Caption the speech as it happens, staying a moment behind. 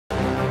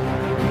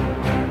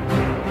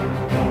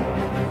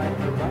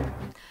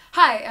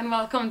Hi and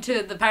welcome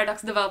to the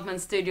Paradox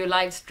Development Studio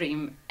live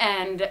stream.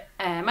 And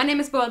my name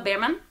is Boel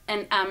Beerman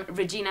and I'm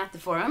Regina at the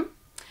forum.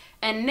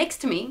 And next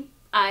to me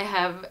I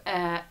have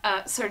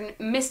a certain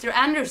Mr.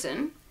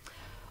 Anderson,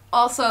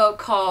 also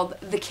called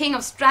the King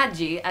of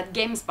Strategy at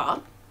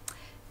GameSpot.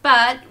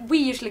 But we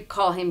usually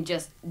call him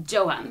just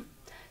Johan.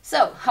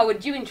 So, how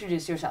would you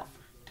introduce yourself?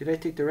 Did I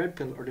take the red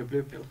pill or the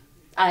blue pill?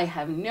 I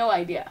have no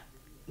idea.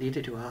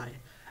 Neither do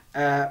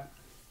I.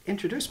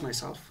 Introduce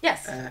myself?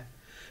 Yes.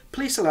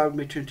 Please allow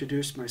me to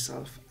introduce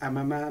myself. I'm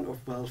a man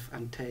of wealth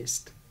and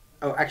taste.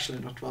 Oh, actually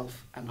not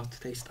wealth and not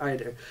taste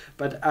either.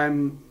 But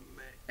I'm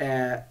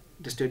the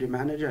studio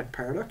manager at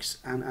Paradox,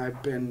 and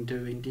I've been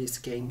doing these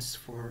games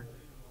for,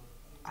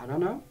 I don't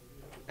know,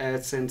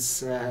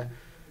 since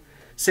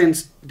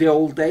the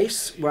old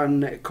days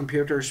when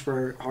computers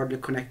were hardly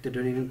connected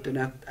to the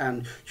internet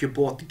and you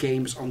bought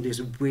games on these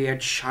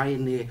weird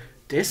shiny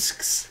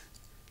discs.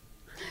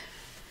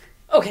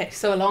 Okay,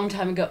 so a long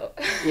time ago.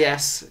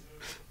 Yes.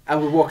 And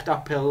we walked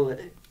uphill,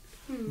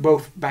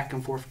 both back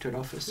and forth to the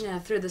office. Yeah,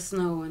 through the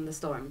snow and the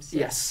storms.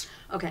 Yes.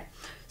 Okay,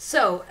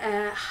 so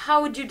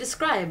how would you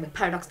describe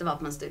Paradox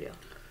Development Studio?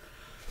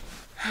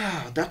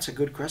 That's a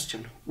good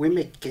question. We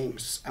make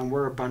games, and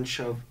we're a bunch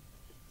of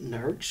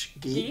nerds,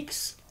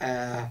 geeks,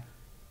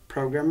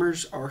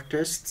 programmers,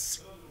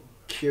 artists,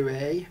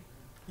 QA.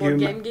 Board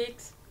game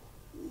geeks?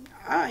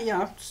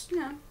 Yeah.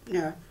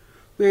 Yeah.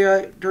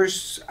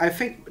 I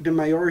think the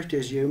majority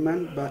is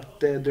human, but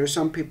there's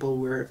some people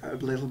we're a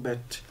little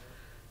bit,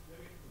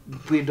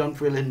 we don't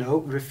really know.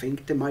 We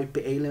think they might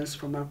be aliens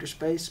from outer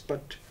space,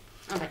 but...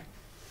 Okay.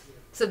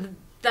 So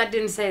that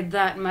didn't say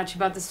that much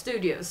about the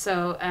studio.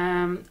 So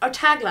our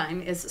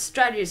tagline is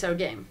strategy is our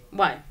game.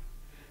 Why?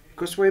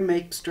 Because we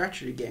make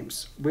strategy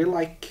games.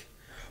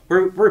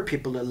 We're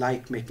people that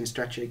like making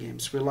strategy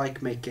games. We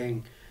like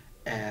making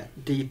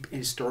deep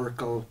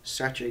historical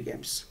strategy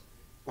games.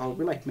 Well,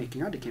 we like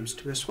making other games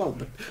too as well,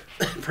 but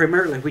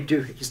primarily we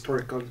do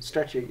historical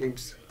strategy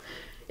games.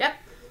 Yep.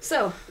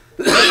 So,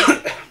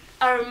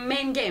 our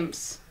main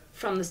games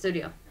from the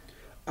studio.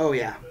 Oh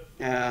yeah.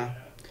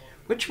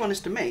 Which one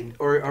is the main?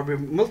 Or are we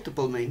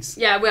multiple mains?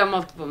 Yeah, we have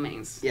multiple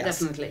mains. Yes.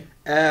 Definitely.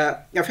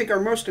 I think our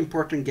most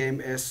important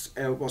game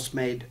was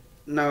made...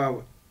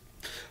 No.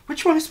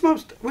 Which one is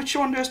most... Which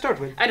one do I start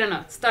with? I don't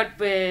know. Start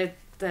with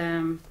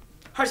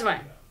Hearts of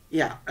Iron.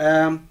 Yeah.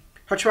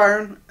 Hearts of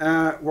Iron,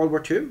 World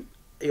War II.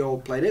 You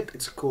all played it.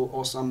 It's a cool,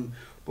 awesome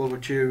World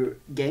War II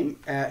game.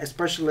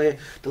 Especially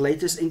the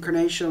latest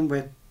incarnation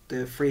with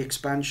the free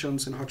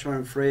expansions in Hearts of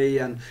Iron 3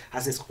 and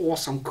has this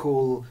awesome,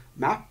 cool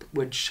map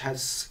which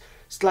has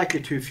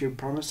slightly too few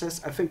promises.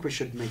 I think we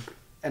should make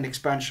an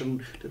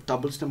expansion that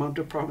doubles the amount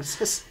of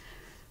promises.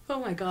 Oh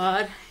my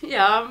god.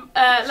 Yeah.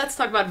 Let's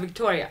talk about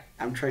Victoria.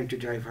 I'm trying to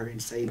drive her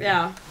insane.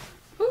 Yeah.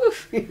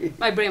 Oof.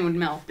 My brain would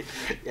melt.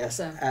 Yes.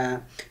 So.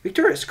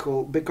 Victoria is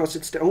cool because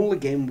it's the only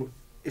game.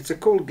 It's a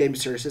cool game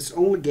series. It's the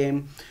only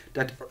game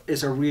that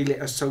is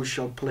a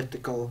social,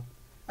 political...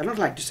 I don't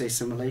like to say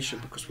simulation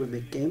because we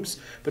make games,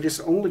 but it's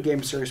the only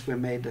game series we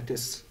made that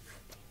is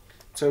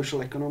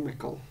social,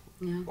 economical,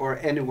 or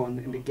anyone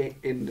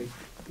in the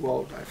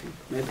world. I think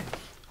maybe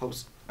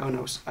host. Oh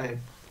no, I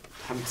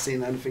haven't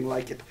seen anything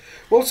like it.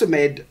 We also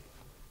made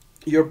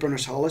Europe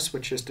Universalis,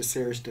 which is the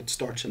series that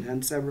starts and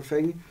ends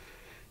everything.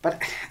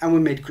 And we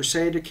made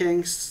Crusader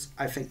Kings.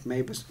 I think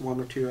maybe one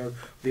or two of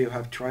you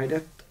have tried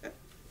it.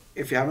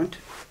 If you haven't,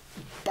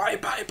 bye.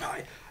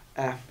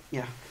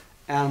 Yeah.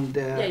 And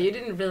yeah, you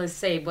didn't really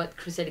say what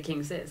Crusader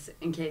Kings is,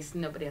 in case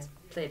nobody has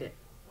played it.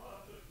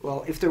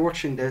 Well, if they're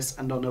watching this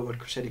and don't know what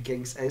Crusader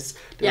Kings is,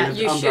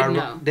 you should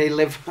know. They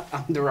live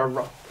under a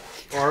rock,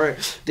 or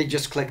they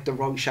just clicked the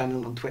wrong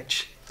channel on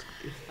Twitch.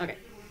 Okay.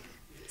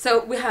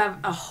 So we have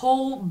a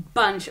whole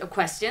bunch of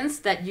questions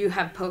that you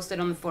have posted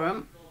on the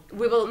forum.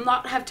 We will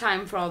not have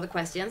time for all the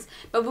questions,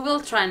 but we will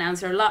try and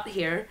answer a lot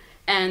here.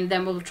 And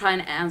then we'll try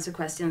and answer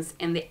questions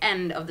in the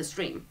end of the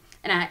stream.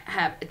 And I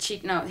have a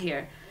cheat note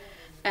here.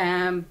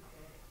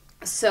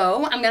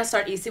 So I'm going to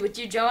start easy with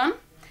you, Johan.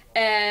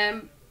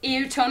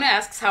 EU Tony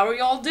asks, how are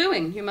you all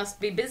doing? You must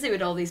be busy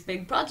with all these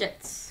big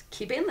projects.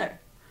 Keep in there.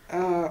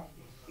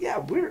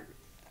 Yeah,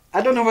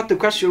 I don't know what the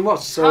question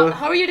was. So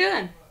how are you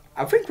doing?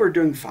 I think we're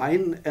doing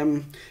fine.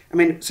 I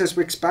mean, since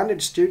we expanded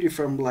the studio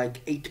from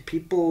like 8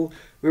 people,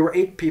 we were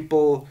 8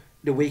 people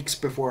the weeks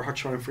before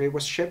Hearts of Iron 3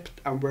 was shipped,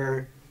 and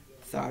we're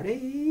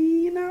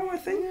 30 now, I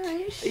think.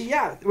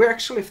 Yeah, we're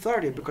actually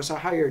 30 because I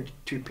hired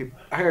 2 people.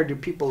 I hired 2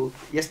 people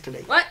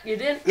yesterday. What, you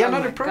did? Yeah,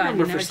 another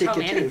programmer for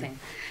Sticky too.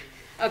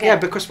 Okay. Yeah,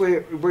 because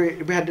we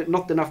had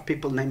not enough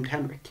people named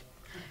Henrik.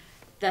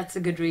 That's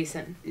a good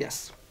reason.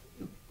 Yes.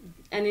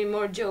 Any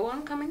more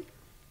Johan coming?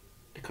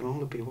 There can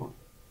only be one.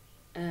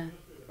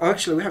 Oh,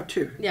 actually, we have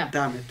 2. Yeah.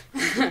 Damn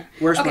it.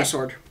 Where's my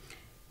sword?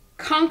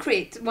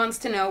 Concrete wants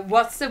to know,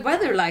 what's the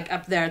weather like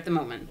up there at the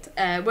moment?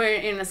 We're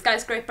in a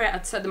skyscraper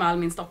at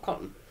Södermalm in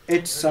Stockholm.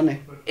 It's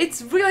sunny.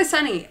 It's really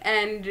sunny,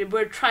 and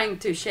we're trying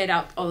to shade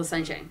out all the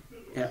sunshine.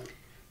 Yeah.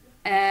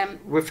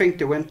 We think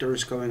the winter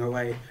is going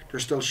away.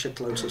 There's still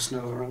shitloads of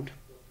snow around.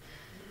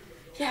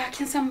 Yeah,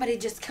 can somebody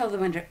just kill the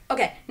winter?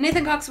 Okay,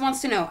 Nathan Cox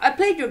wants to know, I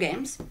played your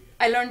games,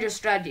 I learned your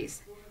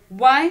strategies.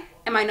 Why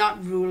am I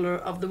not ruler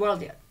of the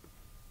world yet?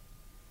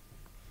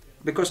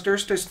 Because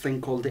there's this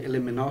thing called the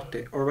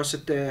Illuminati, or was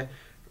it the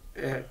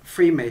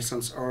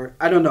Freemasons, or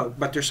I don't know,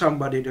 but there's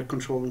somebody that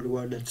controlling the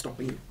world that's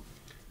stopping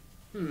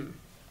you.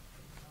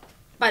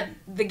 But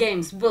the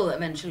games will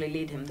eventually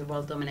lead him to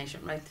world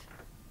domination, right?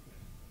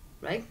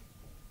 Right?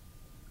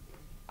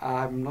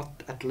 I'm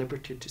not at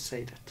liberty to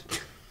say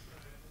that.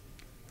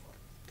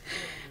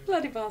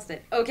 Bloody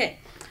bastard. Okay.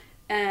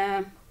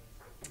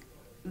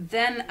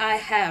 Then I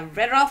have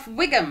Redroth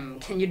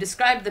Wiggum. Can you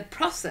describe the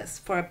process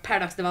for a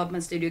Paradox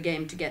Development Studio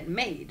game to get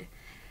made?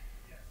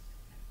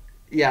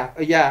 Yeah,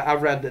 I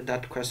read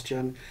that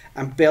question.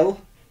 And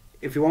Bill,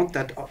 if you want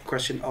that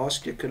question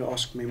asked, you could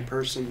ask me in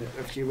person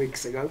a few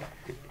weeks ago.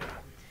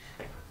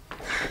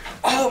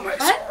 Oh, my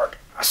sword!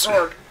 A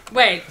sword!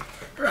 Wait.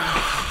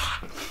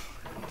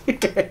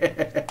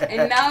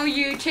 And now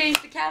you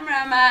change the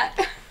camera,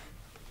 Matt.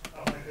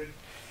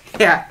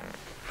 Yeah.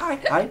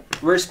 Hi.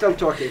 We're still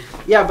talking.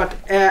 Yeah, but...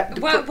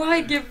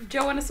 why give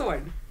Johan a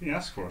sword? He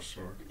asked for a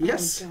sword.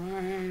 Yes. Oh,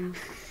 darn.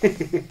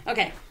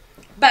 Okay.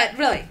 But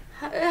really,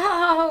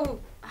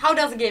 how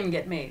does a game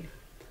get made?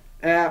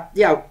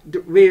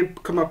 We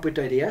come up with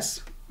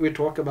ideas. We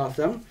talk about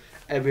them.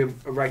 We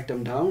write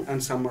them down,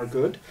 and some are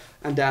good.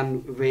 And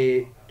then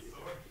we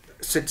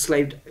sit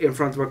slaved in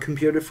front of a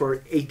computer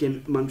for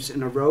 18 months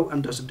in a row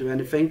and doesn't do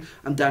anything.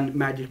 And then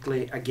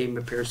magically a game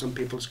appears on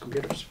people's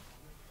computers.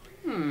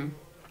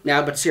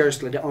 Yeah, but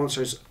seriously, the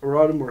answer is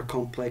rather more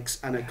complex,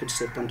 and I could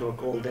sit and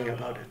talk all day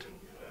about it.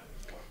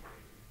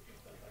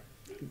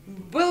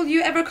 Will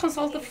you ever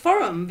consult the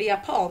forum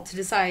via poll to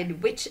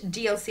decide which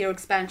DLC or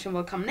expansion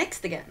will come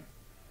next again?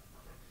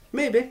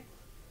 Maybe.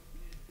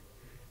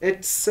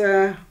 It's...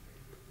 the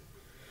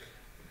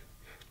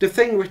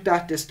thing with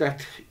that is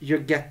that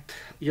you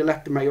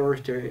let the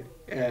majority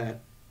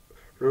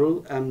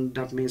rule, and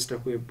that means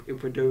that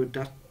if we do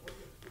that,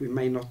 we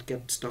may not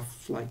get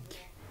stuff like,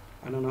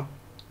 I don't know.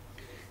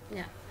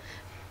 Yeah.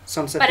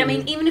 Sunset. But I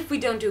mean, even if we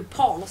don't do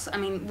polls, I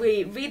mean,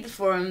 we read the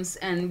forums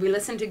and we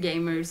listen to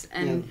gamers,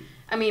 and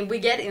I mean, we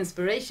get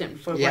inspiration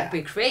for what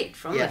we create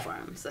from the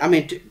forums. So. I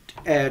mean,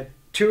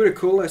 two of the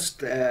coolest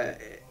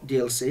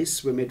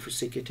DLCs we made for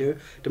CK2,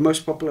 the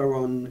most popular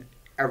one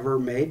ever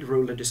made,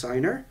 Ruler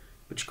Designer,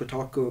 which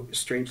Kotaku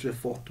strangely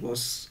thought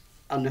was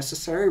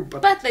unnecessary,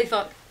 but they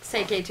thought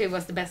CK2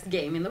 was the best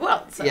game in the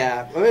world. So.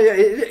 Yeah, well,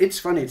 it's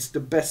funny. It's the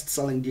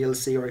best-selling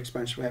DLC or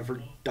expansion we've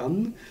ever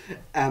done,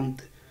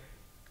 and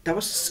there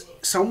was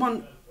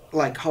someone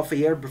like half a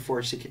year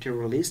before CK2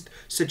 released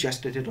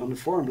suggested it on the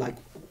forum, like,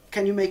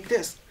 can you make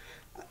this?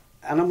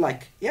 And I'm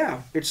like,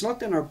 yeah, it's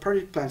not in our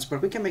project plans,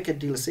 but we can make a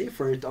DLC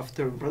for it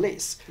after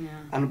release. Yeah.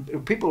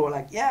 And people were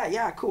like,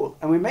 yeah, cool.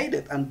 And we made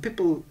it, and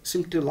people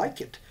seem to like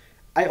it.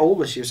 I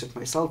always use it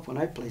myself when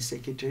I play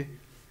CK2.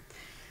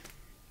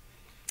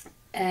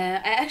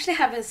 I actually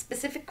have a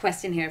specific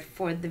question here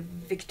for the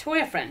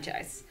Victoria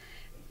franchise.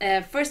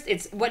 First,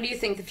 it's what do you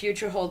think the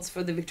future holds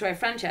for the Victoria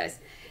franchise?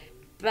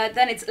 But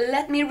then it's,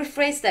 let me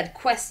rephrase that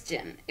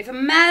question. If a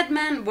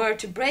madman were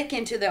to break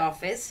into the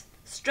office,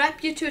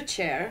 strap you to a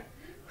chair,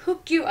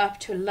 hook you up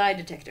to a lie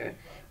detector,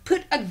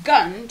 put a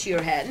gun to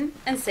your head,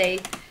 and say,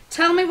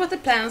 tell me what the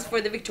plans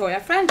for the Victoria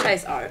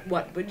franchise are,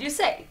 what would you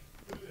say?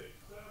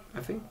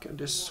 I think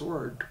the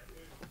sword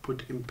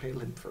would impale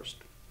him first.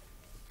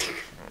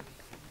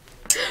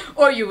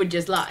 Or you would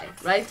just lie,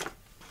 right?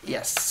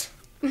 Yes.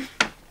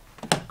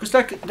 Because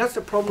that's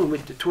the problem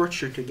with the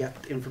torture to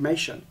get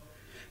information.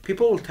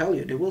 People will tell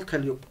you, they will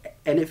tell you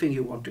anything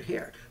you want to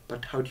hear,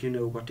 but how do you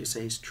know what they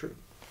say is true?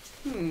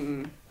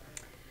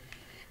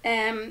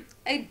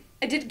 I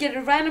did get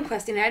a random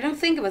question here. I don't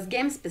think it was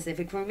game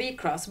specific from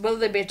VCross. Will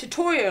there be a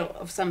tutorial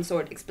of some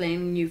sort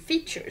explaining new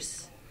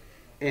features?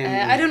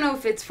 I don't know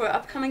if it's for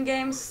upcoming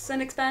games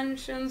and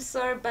expansions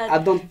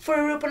but for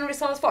Europa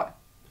Universalis 4.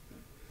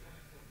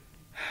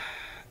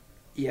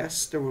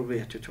 Yes, there will be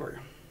a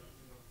tutorial.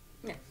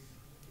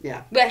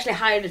 Yeah. We actually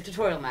hired a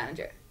tutorial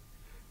manager.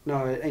 No,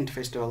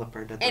 interface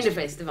developer.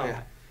 Interface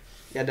developer.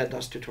 Yeah, that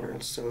does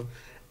tutorials. So,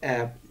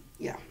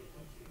 yeah.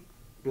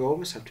 We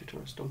always have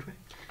tutorials, don't we?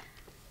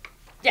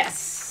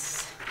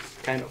 Yes.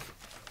 Kind of.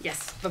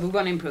 Yes, but we're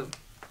going to improve.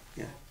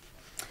 Yeah.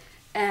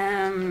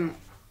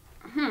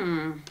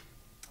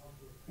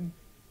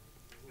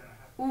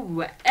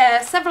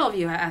 Several of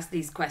you have asked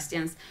these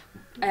questions.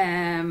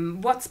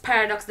 What's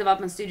Paradox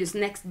Development Studios'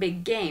 next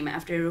big game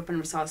after Europa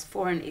Universalis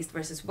 4 and East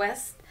vs.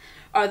 West?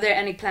 Are there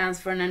any plans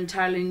for an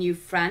entirely new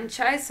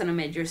franchise on a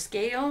major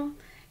scale?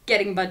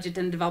 Getting budget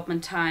and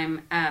development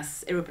time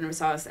as Europa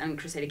Universalis and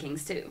Crusader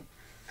Kings 2?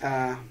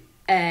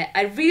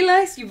 I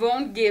realize you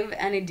won't give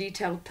any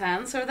detailed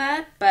plans or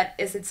that, but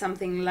is it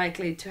something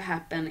likely to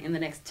happen in the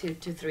next 2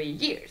 to 3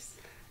 years?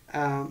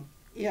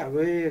 Yeah,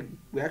 we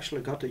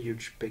actually got a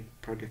huge big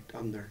project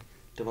under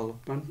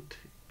development,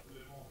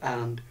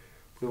 and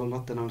we will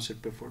not announce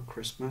it before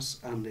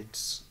Christmas, and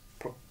it's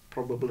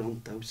probably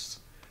on those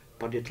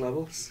budget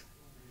levels.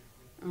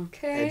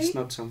 Okay. It's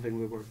not something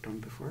we worked on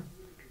before.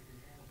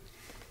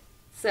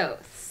 So,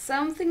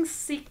 something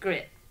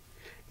secret.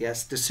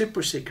 Yes, the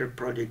super secret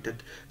project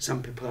that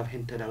some people have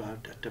hinted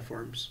about at the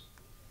forums.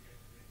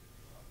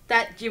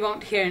 That you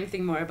won't hear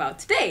anything more about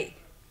today.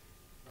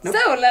 Nope.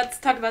 So, let's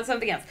talk about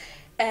something else.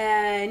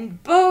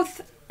 And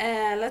both,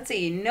 let's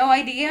see, no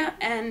idea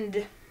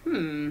and,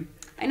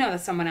 I know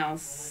that someone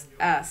else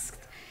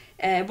asked,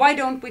 why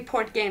don't we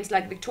port games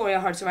like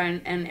Victoria, Hearts of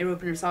Iron and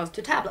European Resolve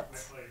to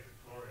tablets?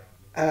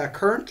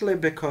 Currently,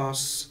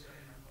 because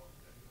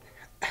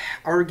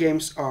our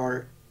games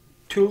are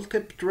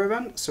tooltip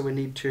driven, so we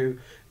need to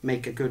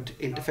make a good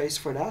interface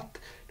for that.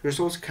 There's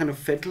also kind of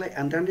fiddly,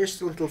 and then there's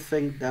the little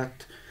thing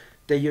that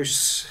they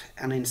use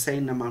an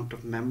insane amount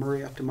of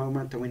memory at the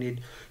moment, and we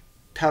need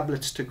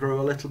tablets to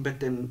grow a little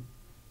bit in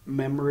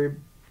memory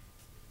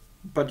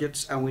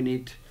budgets, and we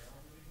need,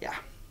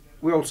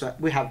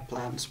 we have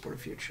plans for the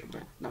future,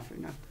 but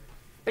nothing now.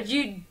 But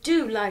you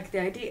do like the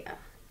idea.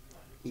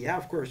 Yeah,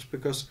 of course,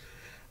 because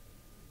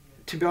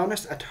to be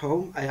honest, at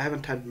home I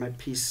haven't had my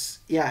PC.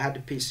 Yeah, I had the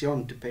PC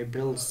on to pay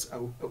bills a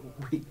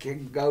week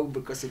ago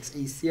because it's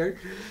easier,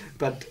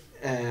 but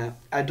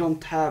I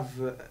don't have.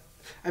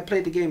 I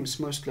play the games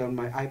mostly on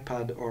my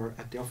iPad or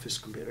at the office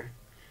computer.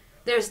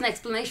 There's an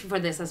explanation for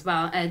this as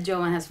well.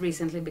 Johan has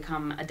recently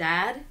become a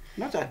dad.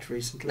 Not that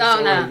recently. No,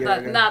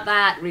 not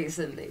that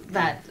recently.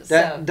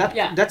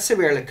 That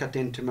severely cut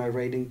into my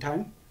raiding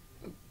time.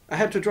 I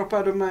had to drop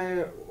out of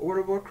my World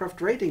of Warcraft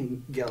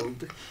raiding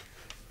guild.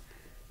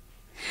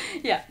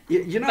 Yeah.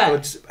 You know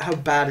it's how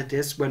bad it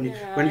is when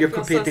you're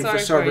competing for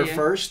server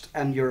first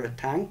and you're a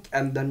tank,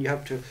 and then you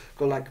have to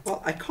go like,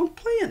 well, I can't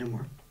play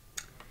anymore.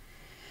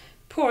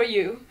 Poor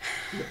you.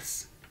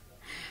 Yes.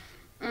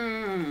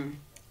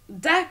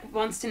 Dak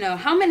wants to know,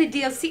 how many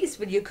DLCs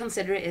would you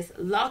consider is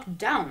locked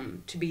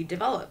down to be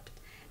developed?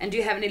 And do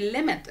you have any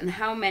limit on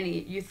how many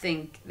you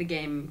think the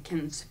game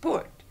can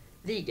support?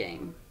 The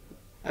game.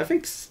 I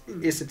think,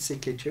 is it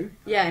CK2?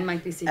 Yeah, it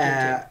might be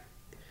CK2.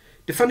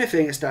 The funny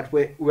thing is that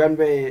when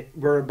we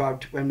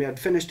had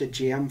finished the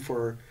GM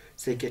for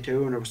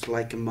CK2 and it was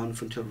like a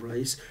month until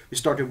release, we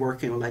started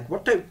working on like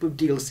what type of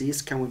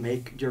DLCs can we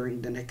make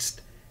during the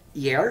next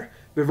year.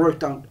 We wrote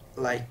down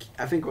like,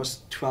 I think it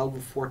was 12 or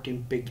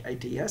 14 big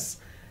ideas.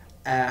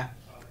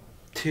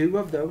 2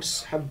 of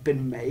those have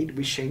been made.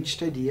 We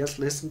changed ideas,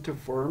 listened to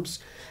forums.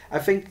 I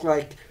think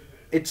like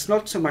it's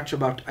not so much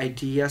about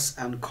ideas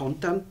and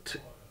content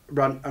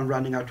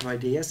running out of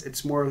ideas.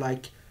 It's more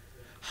like,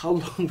 how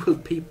long will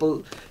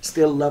people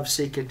still love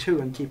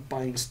CK2 and keep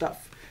buying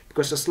stuff?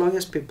 Because as long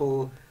as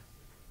people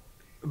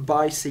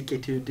buy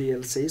CK2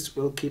 DLCs,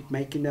 we'll keep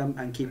making them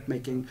and keep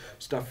making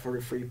stuff for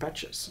the free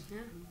patches.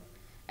 Yeah.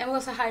 And we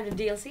also hired a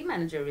DLC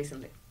manager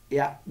recently.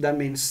 Yeah, that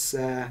means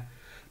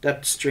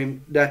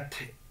that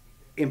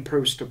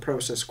improves the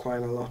process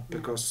quite a lot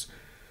because,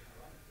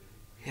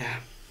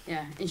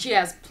 Yeah, and she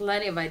has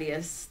plenty of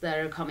ideas that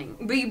are coming.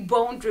 We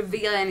won't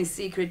reveal any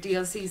secret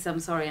DLCs, I'm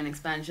sorry, and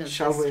expansions.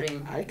 Shall we?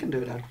 Stream. I can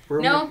do that.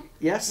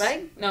 Yes.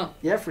 Right? No.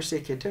 Yeah, for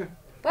CK2.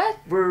 What?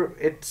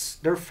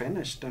 They're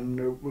finished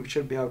and we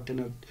should be out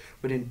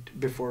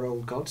before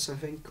Old Gods, I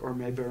think, or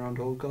maybe around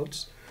Old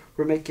Gods.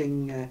 We're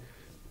making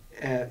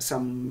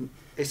some.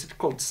 Is it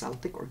called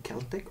Celtic or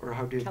Celtic, or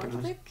how do you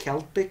pronounce it?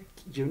 Celtic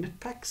unit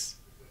packs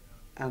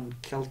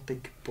and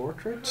Celtic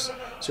portraits.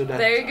 So that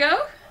there you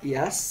go.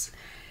 Yes.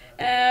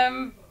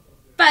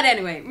 But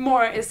anyway,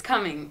 more is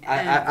coming.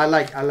 I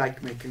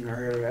like making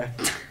her.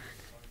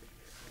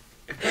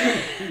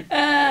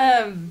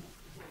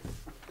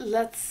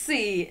 Let's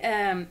see.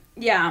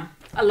 Yeah,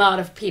 a lot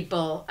of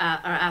people are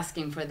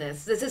asking for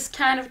this. This is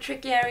kind of a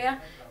tricky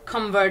area.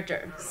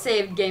 Converter,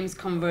 saved games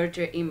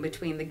converter in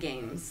between the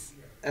games.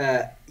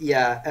 I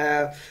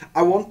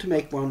want to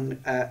make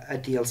one a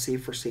DLC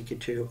for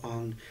CK2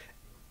 on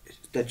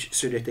that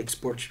so that it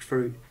exports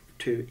through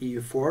to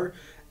EU4.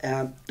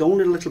 The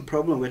only little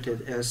problem with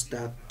it is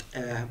that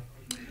the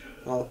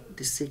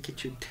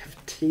CK2 dev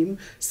team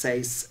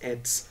says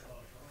it's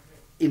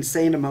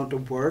insane amount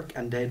of work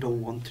and they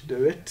don't want to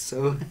do it,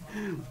 so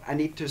I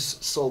need to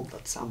solve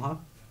that somehow.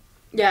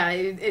 Yeah,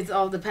 it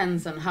all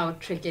depends on how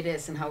tricky it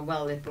is and how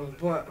well it will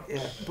work.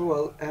 Yeah, but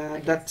well,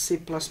 that C++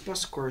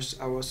 course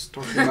I was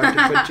talking about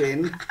to put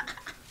in.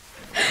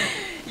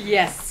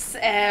 Yes,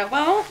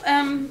 we'll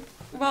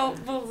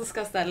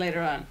discuss that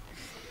later on.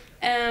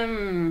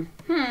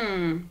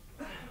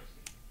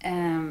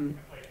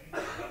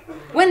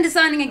 When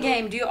designing a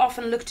game, do you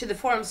often look to the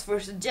forums for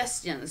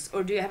suggestions,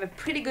 or do you have a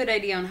pretty good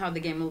idea on how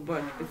the game will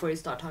work before you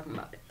start talking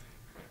about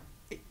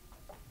it?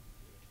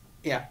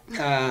 Yeah,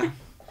 I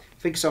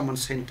think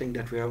someone's hinting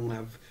that we only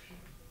have,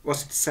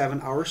 was it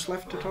 7 hours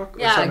left to talk?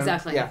 Yeah,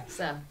 exactly. Yeah.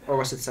 So. Or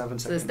was it 7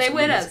 seconds? So stay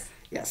with us.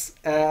 Yes.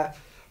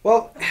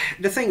 Well,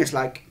 the thing is,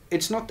 like,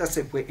 it's not as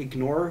if we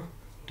ignore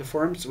the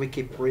forums, we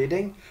keep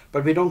reading,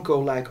 but we don't go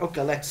like,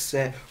 okay, let's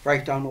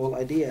write down all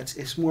ideas.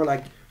 It's more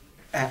like,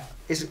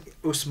 is it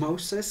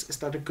osmosis? Is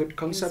that a good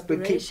concept?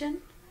 Inspiration?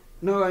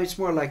 No, it's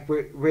more like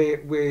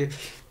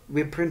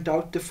we print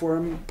out the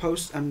forum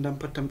posts and then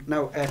put them.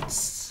 No,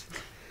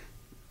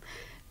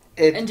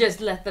 And just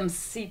let them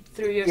seep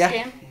through your yeah,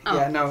 skin? Oh.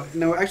 yeah,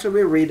 no.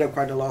 Actually, we read them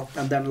quite a lot,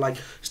 and then like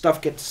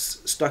stuff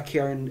gets stuck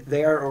here and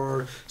there,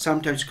 or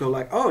sometimes you go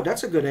like, oh,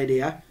 that's a good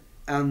idea,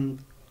 and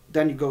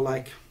then you go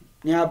like,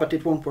 yeah, but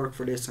it won't work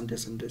for this and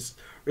this and this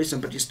reason,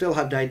 but you still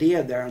have the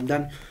idea there, and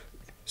then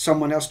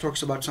someone else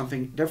talks about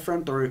something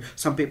different, or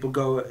some people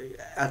go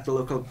at the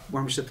local,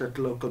 when we sit at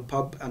the local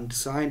pub and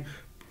design,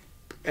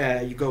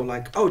 you go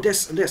like, oh,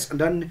 this and this, and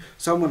then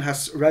someone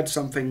has read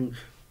something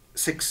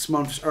 6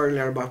 months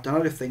earlier about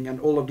another thing, and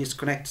all of this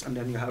connects, and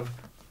then you have.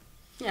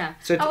 Yeah.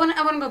 So I want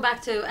to go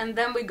back to, and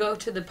then we go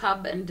to the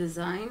pub and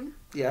design.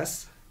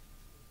 Yes.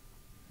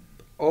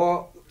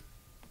 Or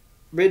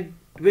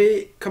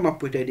we come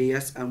up with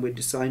ideas and we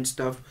design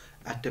stuff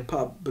at the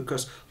pub,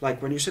 because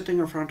like when you're sitting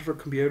in front of a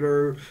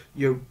computer,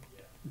 you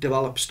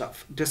develop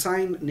stuff.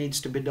 Design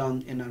needs to be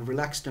done in a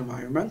relaxed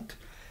environment,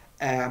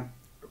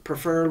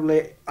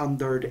 preferably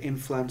under the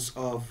influence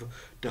of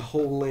the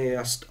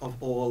holiest of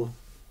all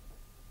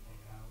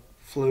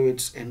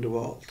fluids in the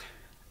world,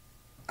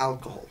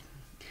 alcohol.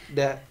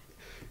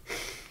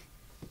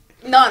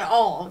 Not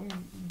all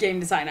game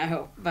design, I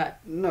hope, but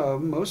No,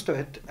 most of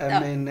it. I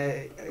mean,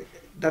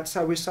 that's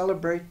how we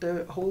celebrate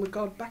the holy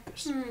god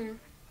Bacchus.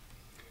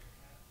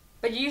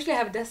 But you usually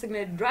have a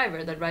designated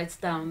driver that writes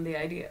down the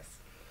ideas.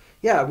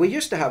 Yeah, we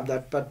used to have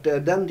that, but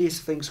then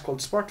these things called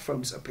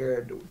smartphones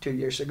appeared 2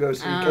 years ago,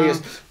 so you can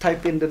just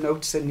type in the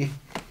notes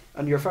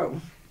on your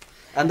phone.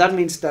 And that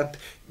means that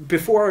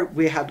before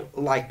we had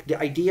like the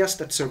ideas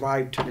that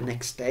survived to the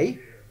next day,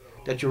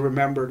 that you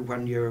remembered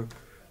when you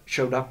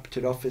showed up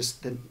to the office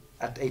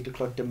at 8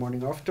 o'clock the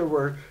morning after,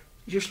 were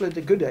usually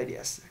the good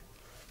ideas.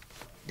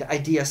 The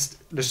ideas,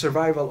 the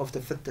survival of the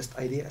fittest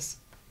ideas.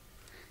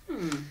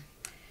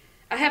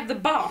 I have the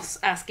boss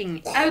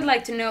asking, I would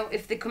like to know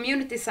if the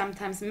community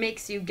sometimes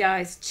makes you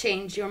guys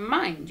change your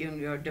mind during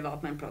your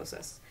development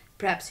process.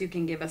 Perhaps you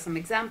can give us some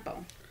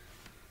example.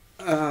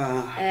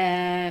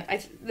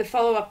 The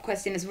follow-up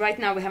question is, right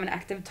now we have an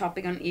active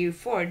topic on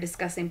EU4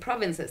 discussing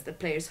provinces that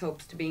players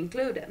hope to be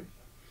included.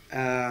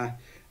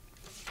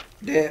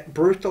 The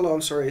brutal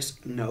answer is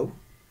no,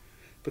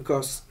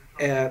 because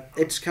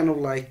it's kind of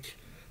like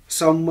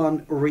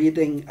someone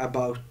reading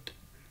about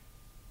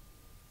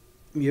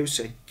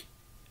music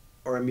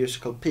or a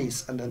musical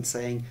piece and then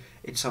saying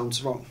it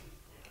sounds wrong.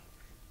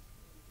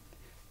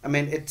 I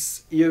mean,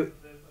 it's you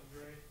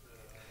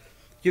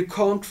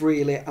can't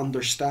really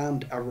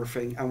understand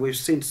everything, and we've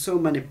seen so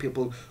many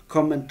people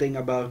commenting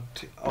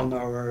about on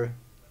our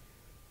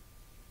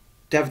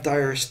dev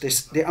diaries,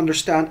 they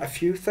understand a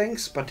few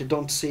things, but they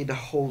don't see the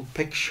whole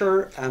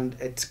picture, and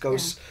it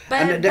goes.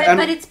 Yeah.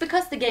 But it's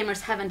because the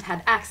gamers haven't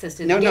had access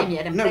to the game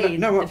yet and played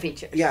the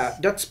features. Yeah,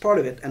 that's part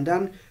of it, and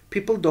then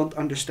people don't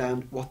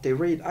understand what they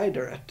read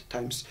either at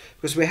times,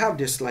 because we have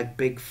this like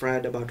big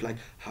thread about like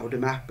how the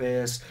map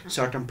is,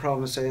 certain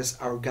provinces,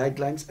 our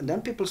guidelines, and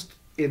then people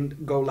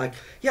go like,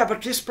 yeah,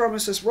 but this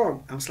province is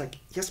wrong. I was like,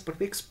 yes, but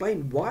we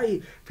explain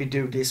why we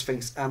do these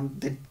things,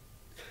 and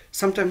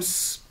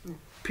sometimes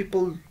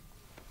people.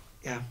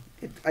 Yeah,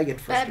 I get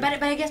frustrated.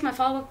 But I guess my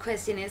follow-up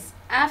question is,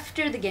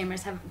 after the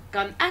gamers have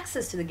gotten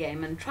access to the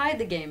game and tried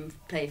the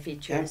gameplay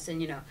features,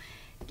 and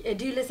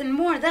do you listen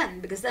more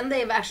then? Because then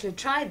they've actually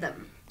tried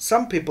them.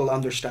 Some people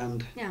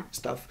understand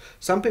stuff.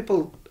 Some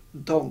people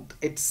don't.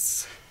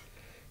 It's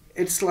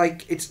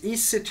like it's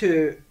easy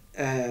to.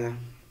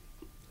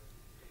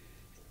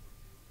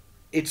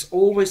 It's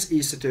always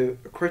easy to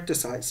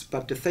criticize,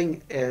 but the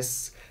thing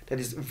is that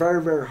it's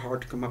very, very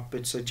hard to come up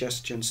with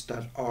suggestions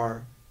that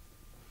are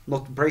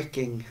not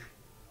breaking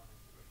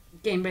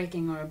game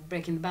breaking or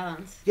breaking the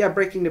balance. Yeah,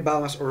 breaking the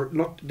balance or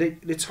not.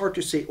 It's hard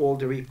to see all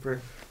the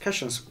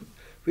repercussions.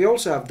 We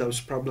also have those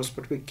problems,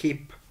 but we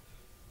keep.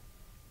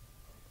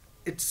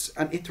 It's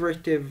an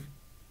iterative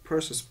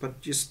process, but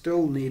you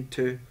still need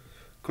to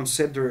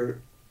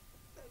consider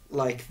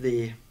like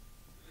the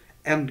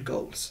end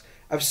goals.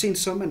 I've seen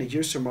so many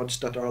user mods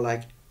that are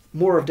like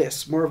more of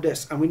this,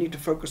 and we need to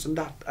focus on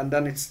that, and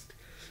then it's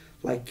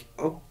like,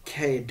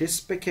 okay,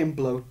 this became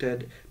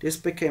bloated, this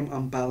became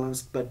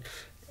unbalanced, but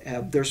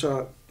there's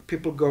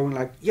people going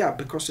like, yeah,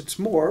 because it's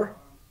more,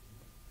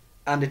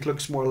 and it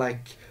looks more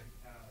like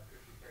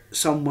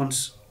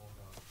someone's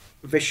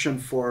vision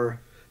for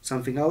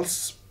something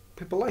else.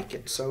 People like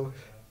it, so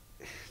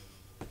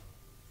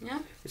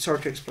it's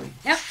hard to explain.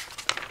 Yeah.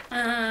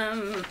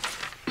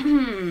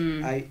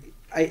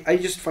 I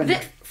just find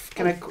it.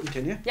 Can I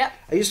continue? Yeah.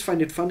 I just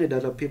find it funny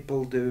that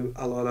people do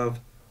a lot of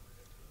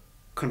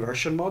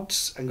conversion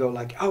mods and go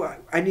like, oh,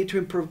 I need to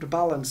improve the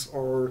balance,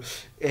 or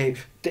they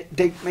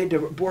made the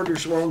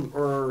borders wrong,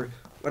 or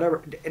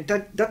whatever.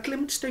 That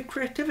limits their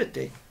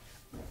creativity.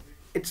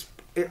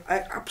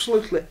 I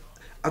absolutely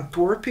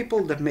adore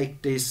people that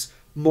make these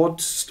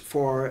mods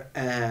for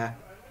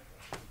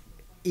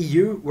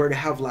EU where they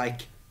have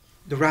like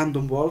the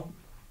random world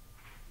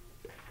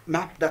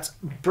map. That's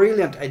a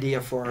brilliant idea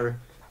for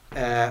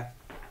a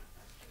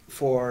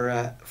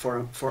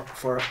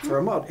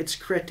mod. It's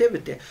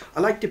creativity. I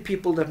like the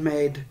people that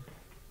made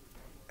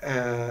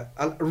a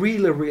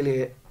really,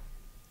 really,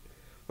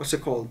 what's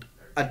it called?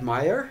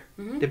 admire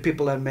the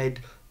people that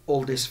made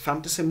all these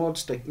fantasy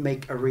mods that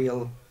make a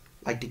real,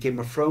 like the Game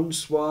of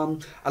Thrones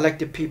one. I like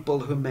the people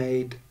who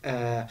made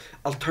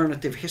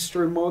alternative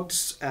history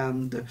mods,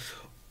 and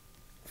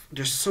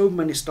there's so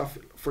many stuff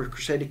for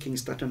Crusader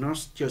Kings that are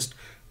not just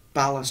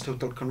balanced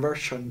total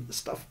conversion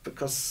stuff,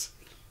 because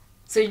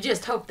So you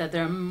just hope that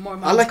there are more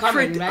mods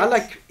coming,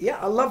 right?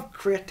 I love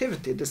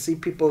creativity, to see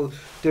people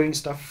doing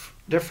stuff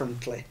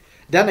differently.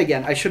 Then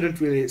again, I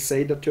shouldn't really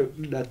say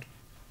that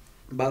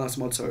balance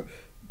mods are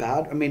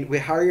bad. I mean, we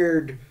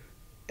hired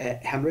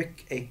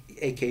Henrik,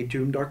 aka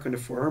Doomdark, on the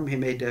forum. He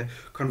made a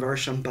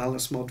conversion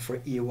balance mod for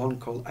E1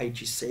 called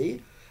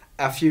IGC.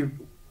 A few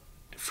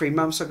 3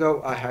 months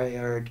ago, I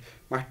hired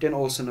Martin,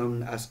 also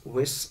known as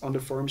Wiz, on the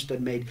forums,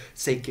 that made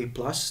CK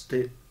Plus,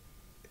 the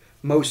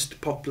most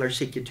popular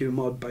CK2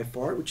 mod by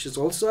far, which is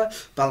also a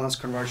balance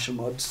conversion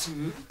mods.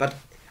 But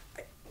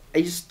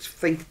I just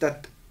think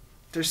that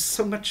there's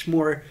so much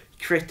more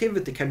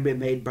creativity can be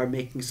made by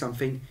making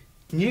something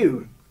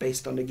new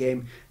based on the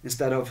game,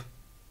 instead of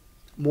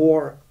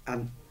more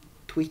and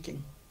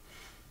tweaking.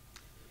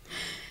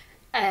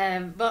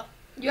 But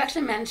you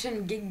actually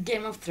mentioned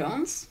Game of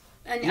Thrones,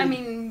 and I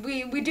mean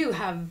we do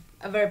have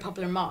a very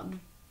popular mod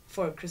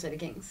for Crusader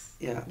Kings.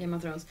 Yeah. Game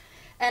of Thrones,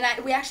 and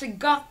we actually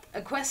got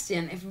a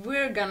question if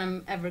we're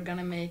ever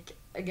gonna make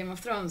a Game of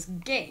Thrones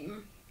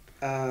game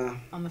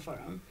on the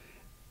forum.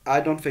 I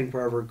don't think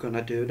we're ever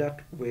gonna do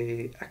that.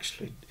 We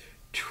actually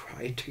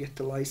tried to get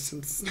the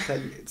license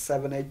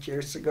 7-8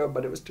 years ago,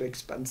 but it was too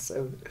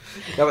expensive.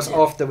 That was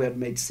after we had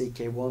made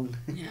CK1.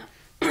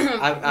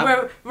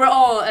 Yeah. We're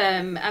all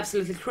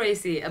absolutely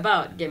crazy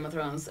about Game of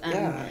Thrones, and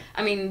Yeah.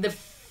 I mean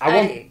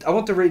I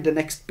want to read the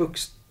next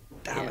books.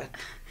 Damn it.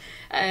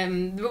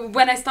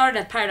 When I started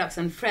at Paradox,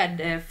 and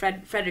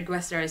Frederick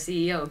Wester, our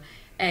CEO,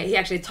 he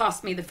actually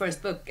tossed me the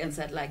first book and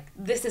said, like,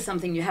 this is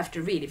something you have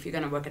to read if you're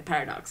gonna work at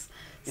Paradox.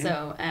 Yeah.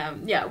 So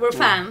we're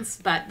fans,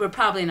 but we're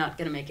probably not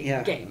gonna make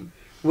a game.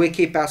 We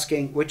keep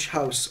asking which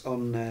house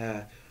on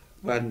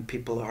when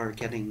people are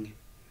getting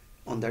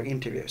on their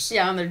interviews.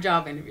 Yeah, on their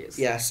job interviews.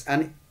 Yes,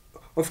 and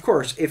of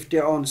course, if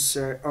the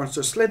answer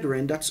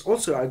Slytherin, that's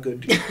also a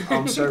good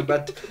answer.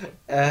 But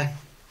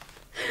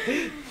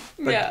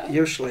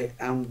usually,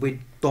 we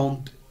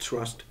don't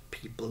trust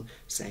people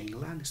saying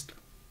Lannister.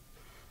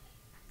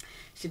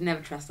 Should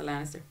never trust a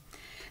Lannister.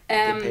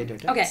 They pay their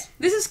debts. Okay,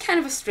 this is kind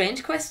of a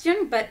strange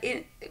question, but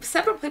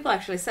several people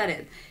actually said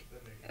it.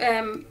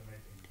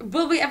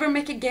 Will we ever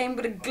make a game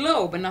with a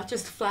globe and not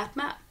just a flat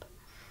map?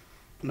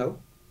 No.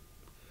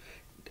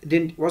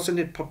 Wasn't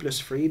it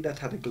Populous 3 that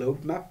had a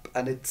globe map?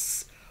 And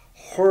it's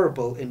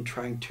horrible in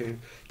trying to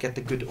get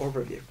a good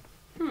overview.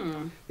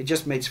 It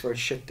just makes for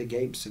shitty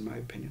games, in my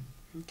opinion.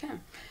 Okay.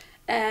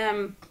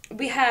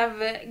 We have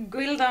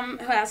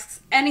Gwildam, who asks,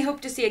 any hope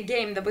to see a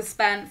game that will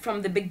span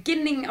from the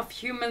beginning of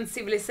human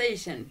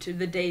civilization to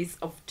the days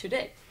of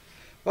today?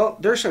 Well,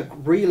 there's a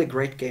really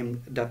great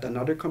game that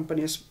another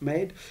company has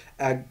made.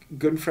 A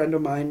good friend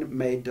of mine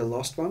made the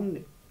last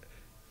one.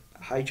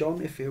 Hi, John,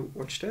 if you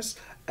watch this.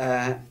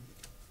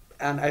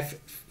 And I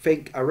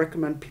think I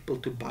recommend people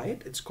to buy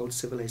it. It's called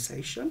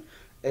Civilization.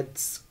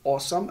 It's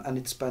awesome, and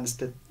it spans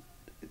the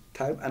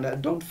time. And I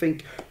don't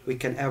think we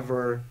can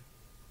ever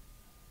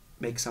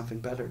make something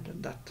better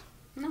than that.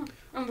 No,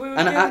 and we're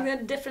doing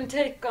a different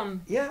take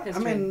on history. I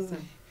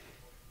mean,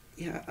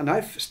 yeah, and I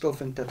still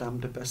think that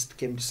I'm the best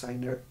game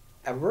designer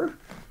ever,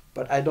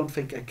 but I don't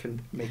think I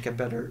can make a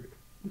better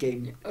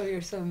game. Oh,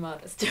 you're so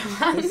modest,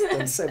 Johan.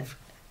 Expensive.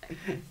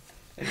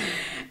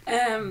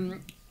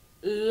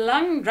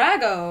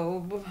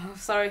 Langdrago,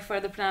 sorry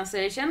for the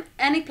pronunciation.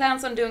 Any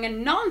plans on doing a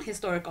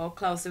non-historical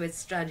Clausewitz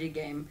strategy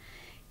game?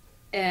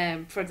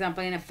 For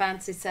example, in a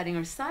fantasy setting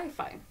or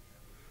sci-fi?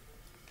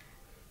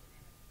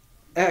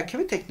 Can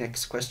we take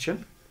next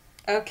question?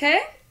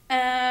 Okay.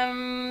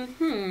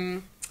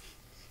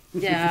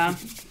 Yeah.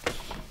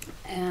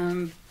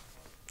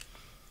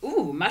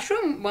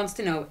 Mushroom wants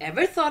to know,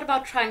 ever thought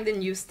about trying the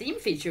new Steam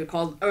feature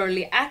called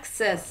Early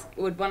Access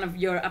with one of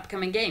your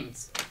upcoming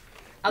games?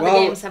 Other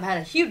games have had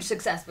a huge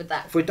success with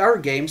that. With our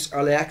games,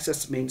 Early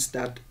Access means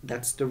that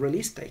that's the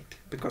release date.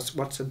 Because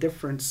what's the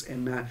difference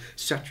in a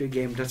strategy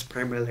game that's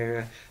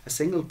primarily a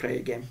single-player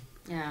game?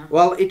 Yeah.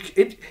 Well,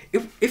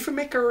 if we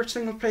make our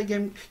single-player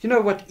game, you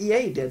know what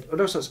EA did? Oh,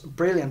 that was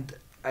brilliant.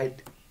 I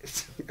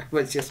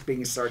was just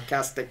being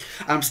sarcastic.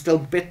 I'm still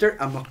bitter.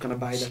 I'm not going to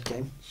buy that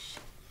game.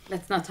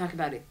 Let's not talk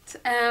about it.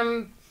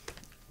 And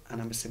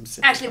I'm a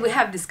SimCity. Actually, we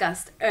have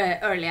discussed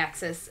Early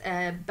Access,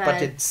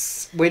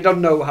 but we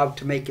don't know how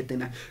to make it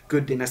in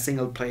a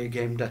single-player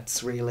game.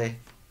 That's really...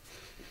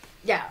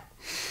 Yeah.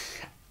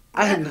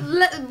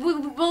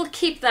 We'll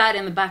keep that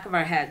in the back of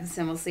our heads,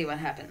 and we'll see what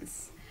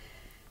happens.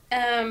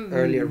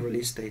 Earlier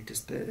release date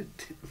is the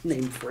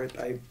name for it,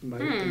 my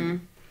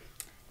opinion.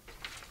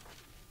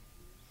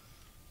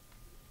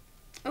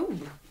 Oh,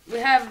 we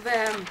have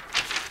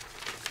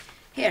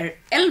here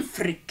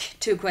Elfric,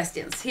 2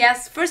 questions. He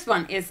asks, first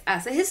one is,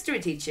 as a history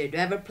teacher, do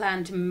you ever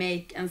plan to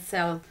make and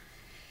sell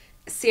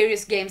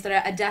serious games that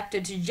are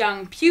adapted to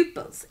young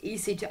pupils,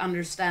 easy to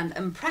understand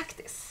and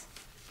practice?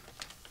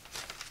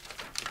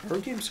 Our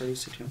games are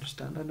easy to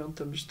understand. I don't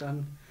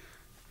understand.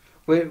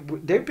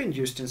 They've been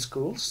used in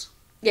schools.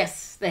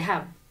 Yes, they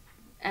have.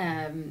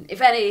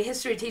 If any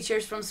history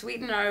teachers from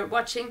Sweden are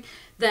watching,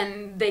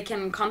 then they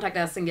can contact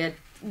us and get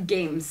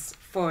games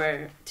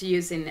to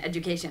use in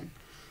education.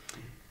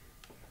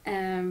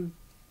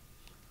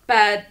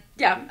 But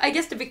yeah, I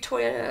guess the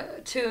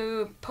Victoria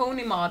to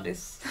Pony mod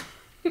is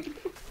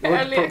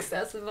fairly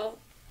accessible.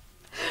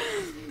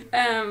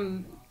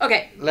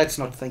 Okay. Let's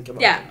not think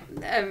about it. Yeah.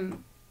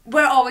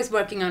 We're always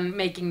working on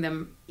making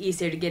them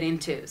easier to get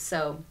into,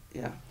 so...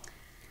 Yeah.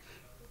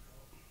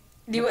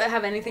 Do you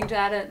have anything to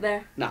add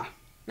there? Nah.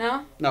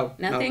 No? No.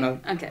 Nothing? No.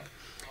 Okay.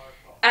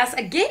 As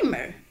a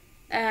gamer,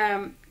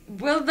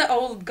 will the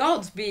old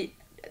gods be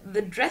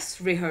the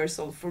dress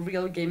rehearsal for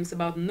real games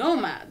about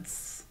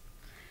nomads?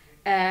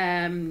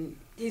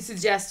 He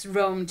suggests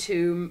Rome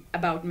to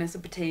about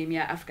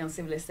Mesopotamia, African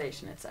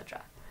civilization,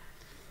 etc.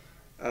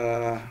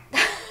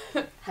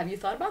 Have you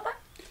thought about that?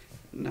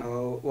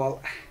 No.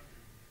 Well,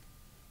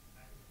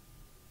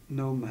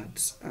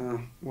 nomads.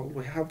 Well,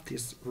 we have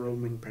these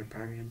roaming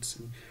barbarians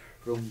in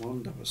Rome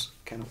 1. That was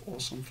kind of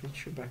awesome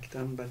feature back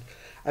then, but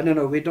I don't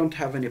know, we don't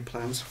have any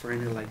plans for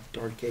any like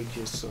Dark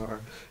Ages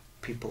or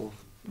people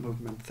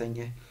movement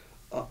thingy.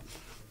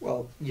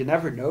 Well, you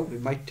never know, we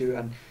might do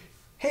an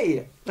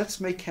hey, let's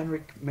make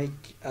Henrik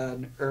make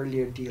an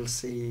earlier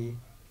DLC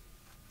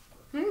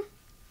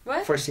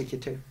What? for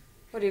CK2.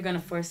 What are you gonna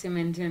force him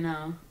into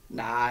now?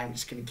 Nah, I'm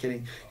just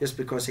kidding. Just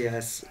because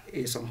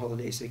he's on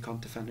holidays, he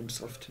can't defend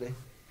himself today.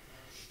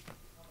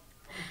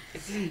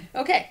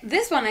 Okay,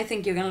 this one I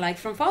think you're gonna like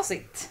from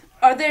Fawcett.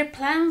 Are there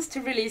plans to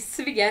release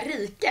Svea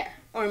Rike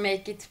or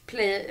make it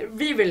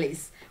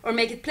re-release or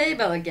make it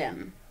playable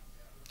again?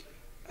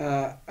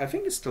 I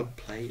think it's still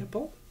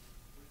playable.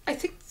 I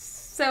think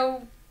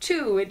so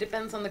too. It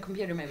depends on the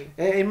computer, maybe.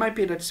 It might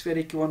be that Svea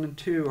Rike 1 and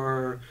 2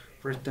 are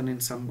written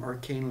in some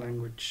arcane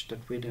language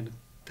that we didn't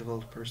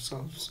develop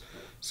ourselves.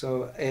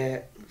 So,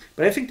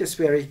 but I think the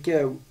Svea Rike,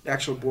 the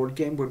actual board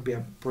game, would be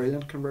a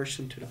brilliant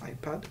conversion to the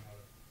iPad.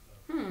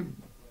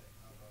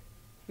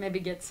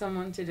 Maybe get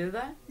someone to do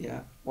that?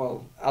 Yeah,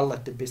 well, I'll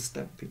let the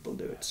BizDev people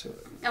do it. So.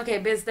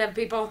 Okay, BizDev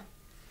people.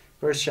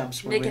 Where's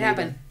Shams? Make it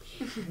happen.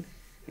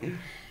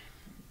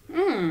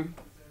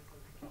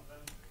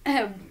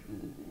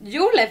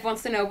 Jolef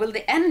wants to know, will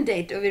the end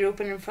date of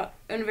Europa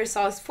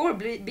Universalis 4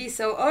 be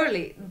so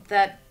early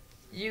that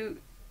you,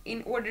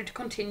 in order to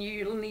continue,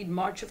 you'll need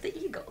March of the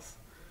Eagles?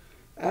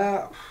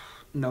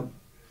 No.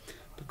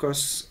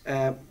 Because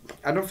I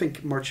don't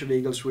think March of the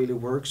Eagles really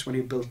works when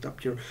you build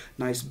up your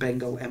nice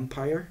Bengal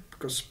empire,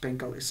 because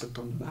Bengal isn't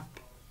on the map.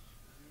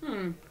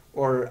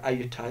 Or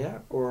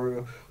Ayutthaya,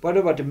 or what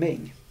about the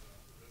Ming?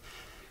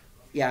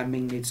 Yeah,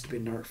 Ming needs to be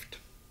nerfed.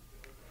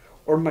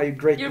 Or my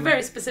great... You're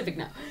very specific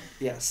now.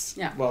 Yes.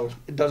 Yeah. Well,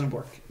 it doesn't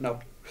work. No.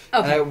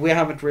 Okay. We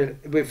haven't really...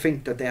 We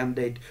think that the end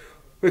date...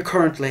 We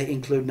currently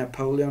include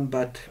Napoleon,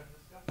 but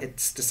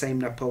it's the same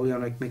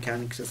Napoleonic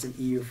mechanics as in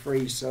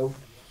EU3, so...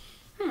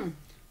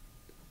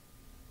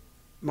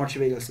 March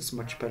of Eagles is a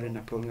much better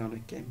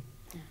Napoleonic game.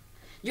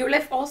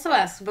 Jolef also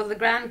asks, will the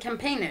Grand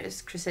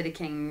Campaigners, Crusader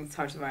Kings,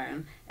 Hearts of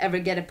Iron, ever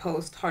get a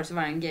post-Hearts of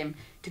Iron game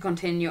to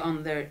continue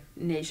on their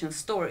nation's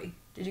story?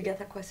 Did you get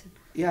that question?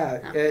 Yeah,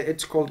 No.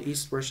 It's called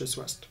East versus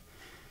West.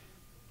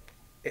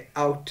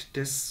 Out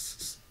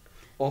this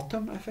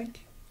autumn, I think.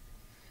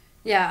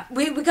 Yeah,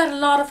 we got a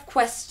lot of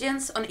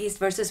questions on East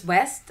versus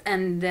West,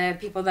 and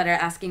people that are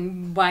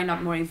asking why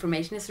not more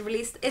information is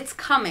released. It's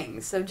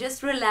coming, so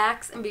just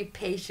relax and be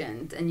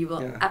patient, and you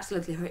will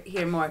absolutely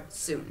hear more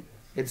soon.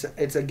 It's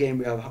a game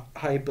we have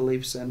high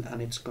beliefs in,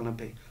 and it's gonna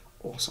be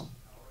awesome.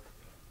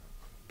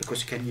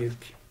 Because you can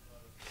nuke.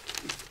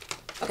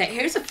 Okay,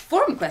 here's a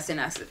forum question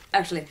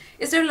actually.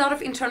 Is there a lot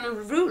of internal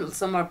rules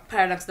some our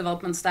Paradox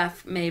development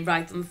staff may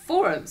write on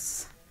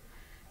forums?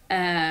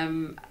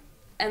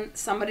 And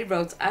somebody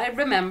wrote, I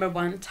remember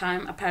one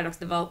time a Paradox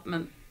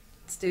development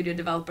studio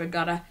developer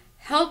got a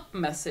help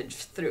message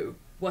through.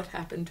 What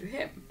happened to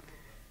him?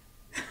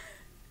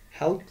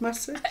 Help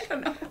message? I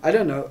don't I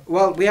don't know. know.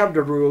 Well, we have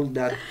the rule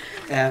that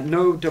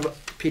no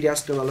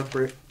PDS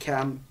developer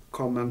can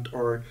comment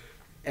or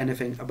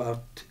anything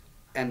about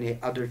any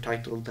other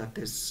title that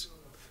is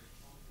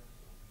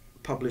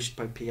published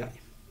by PI.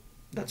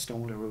 That's the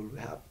only rule we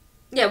have.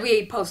 Yeah,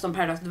 we post on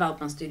Paradox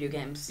Development Studio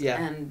games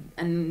and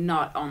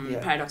not on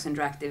Paradox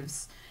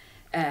Interactive's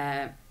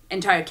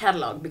entire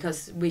catalog,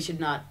 because we should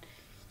not,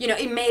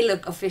 it may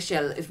look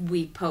official if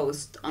we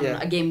post on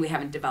a game we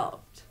haven't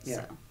developed.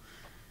 Yeah. So.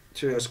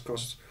 To us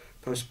post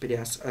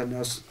PDS, and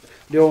us,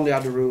 the only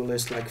other rule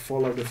is like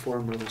follow the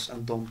forum rules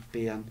and don't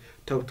be a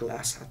total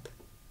asshat.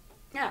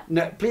 Yeah.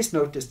 No, please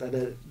notice that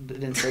I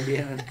didn't say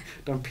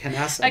don't be an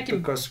asshat. I can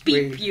because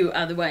beep you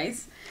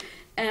otherwise.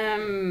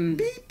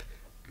 Beep.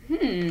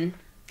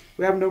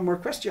 We have no more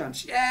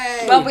questions.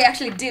 Yay! Well, we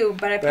actually do,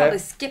 but I probably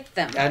skipped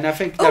them. And I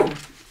think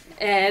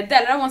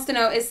Della wants to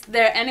know, is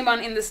there anyone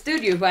in the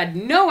studio who had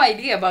no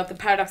idea about the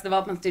Paradox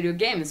Development Studio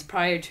games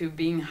prior to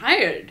being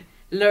hired?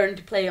 Learn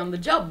to play on the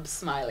job,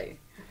 smiley.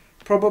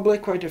 Probably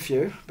quite a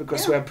few,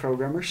 because we have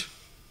programmers.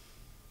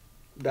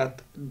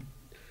 that.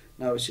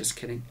 No, I was just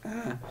kidding.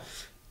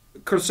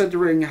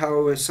 Considering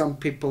how some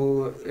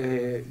people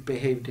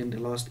behaved in the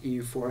last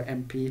EU4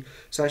 MP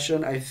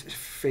session, I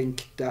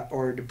think that,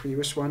 or the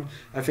previous one,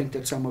 I think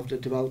that some of the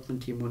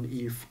development team on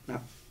EU. No.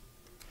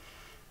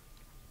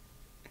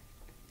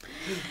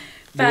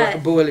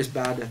 But Boel is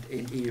bad at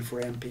in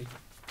EU4 MP.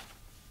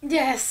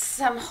 yes,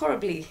 I'm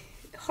horribly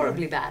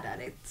bad at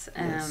it.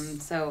 Yes.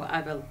 So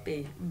I will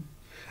be.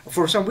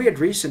 For some weird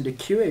reason, the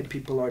QA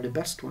people are the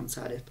best ones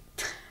at it.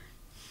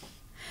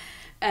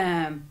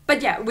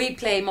 But yeah, we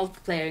play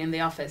multiplayer in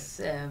the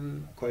office.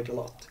 Quite a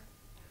lot.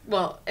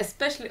 Well,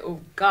 especially,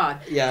 oh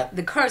god, Yeah.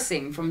 the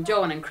cursing from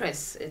Johan and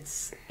Chris,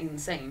 it's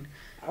insane.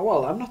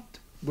 Well,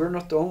 we're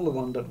not the only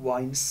one that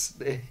whines.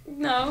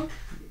 No,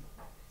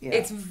 Yeah.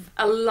 it's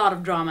a lot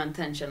of drama and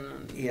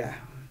tension. Yeah.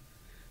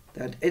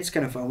 That it's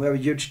kind of fun. We have a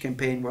huge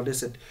campaign. What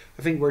is it?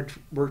 I think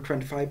we're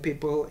 25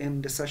 people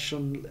in the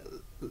session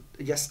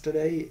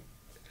yesterday,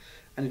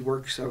 and it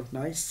works out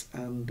nice.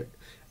 And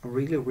I'm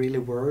really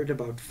worried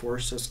about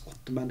Force's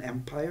Ottoman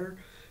Empire,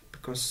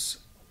 because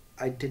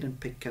I didn't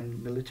pick a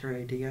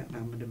military idea, and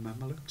I'm in the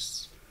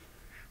Mamelukes.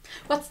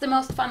 What's the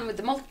most fun with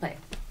the multiplayer?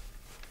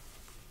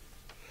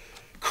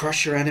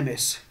 Crush your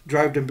enemies,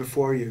 drive them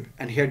before you,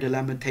 and hear the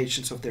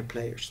lamentations of their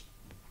players.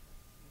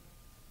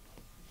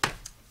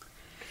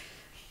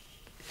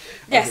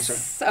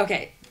 Yes.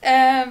 Okay.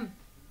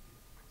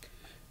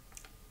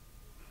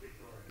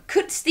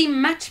 Could Steam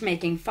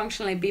matchmaking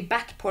functionally be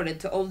backported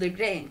to older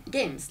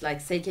games like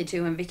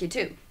CK2 and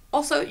Wiki2?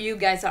 Also, you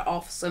guys are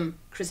awesome.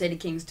 Crusader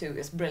Kings 2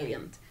 is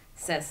brilliant,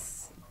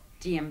 says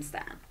GM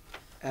Stan.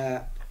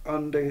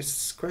 On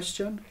this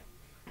question,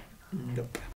 nope.